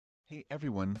Hey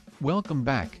everyone, welcome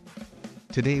back.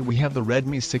 Today we have the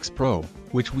Redmi 6 Pro,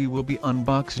 which we will be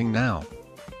unboxing now.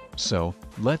 So,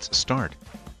 let's start.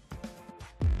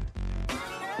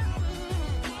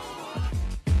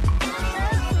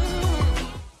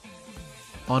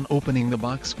 On opening the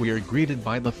box we are greeted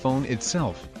by the phone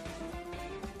itself.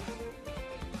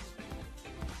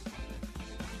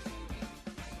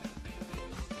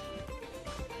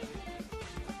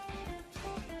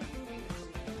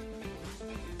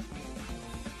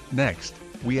 Next,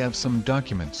 we have some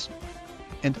documents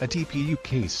and a TPU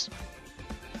case.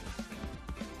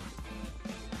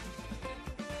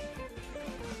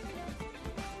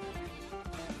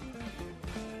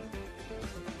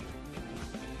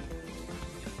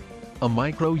 A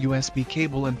micro USB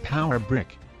cable and power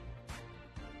brick.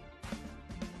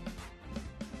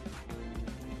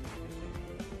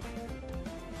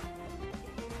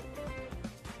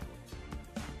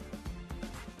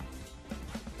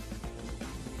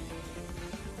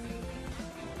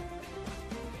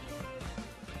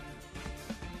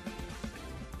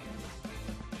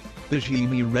 The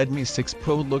Xiaomi Redmi 6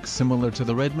 Pro looks similar to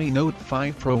the Redmi Note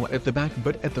 5 Pro at the back,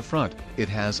 but at the front, it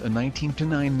has a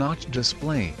 19:9 notch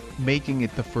display, making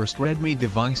it the first Redmi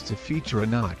device to feature a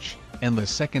notch, and the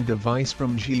second device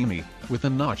from Xiaomi, with a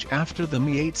notch after the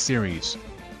Mi 8 series.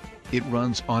 It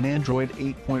runs on Android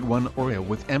 8.1 Oreo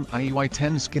with MIUI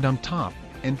 10 Skid on top,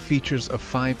 and features a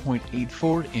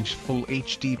 5.84-inch Full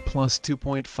HD plus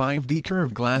 2.5D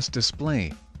curved glass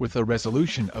display, with a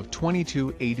resolution of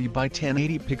 2280 by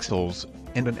 1080 pixels,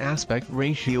 and an aspect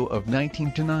ratio of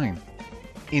 19:9.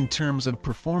 In terms of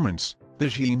performance, the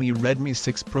Xiaomi Redmi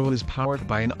 6 Pro is powered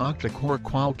by an octa-core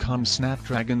Qualcomm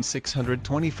Snapdragon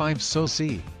 625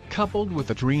 SoC, coupled with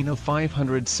Adreno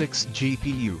 506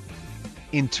 GPU.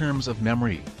 In terms of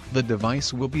memory, the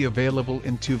device will be available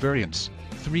in two variants,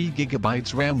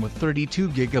 3GB RAM with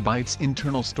 32GB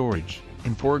internal storage,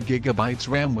 and 4GB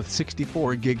RAM with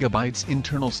 64GB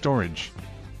internal storage.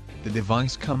 The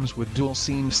device comes with dual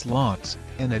SIM slots,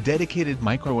 and a dedicated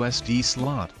microSD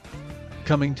slot.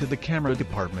 Coming to the camera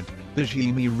department, the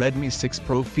Xiaomi Redmi 6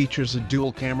 Pro features a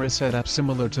dual camera setup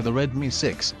similar to the Redmi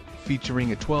 6,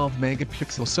 featuring a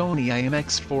 12-megapixel Sony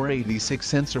IMX486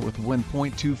 sensor with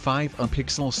 1.25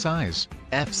 pixel size,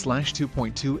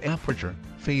 f/2.2 aperture,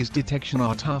 phase detection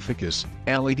autofocus,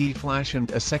 LED flash, and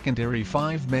a secondary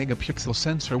 5-megapixel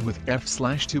sensor with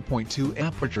f/2.2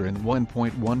 aperture and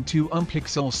 1.12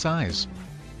 pixel size.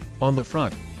 On the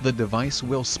front, the device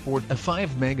will sport a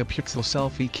 5-megapixel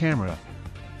selfie camera.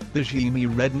 The Xiaomi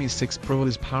Redmi 6 Pro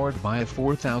is powered by a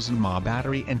 4000 mAh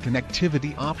battery, and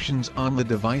connectivity options on the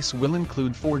device will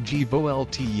include 4G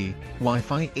VoLTE,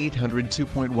 Wi-Fi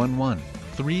 802.11,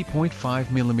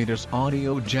 3.5mm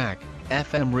audio jack,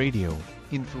 FM radio,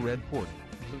 infrared port,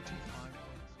 Bluetooth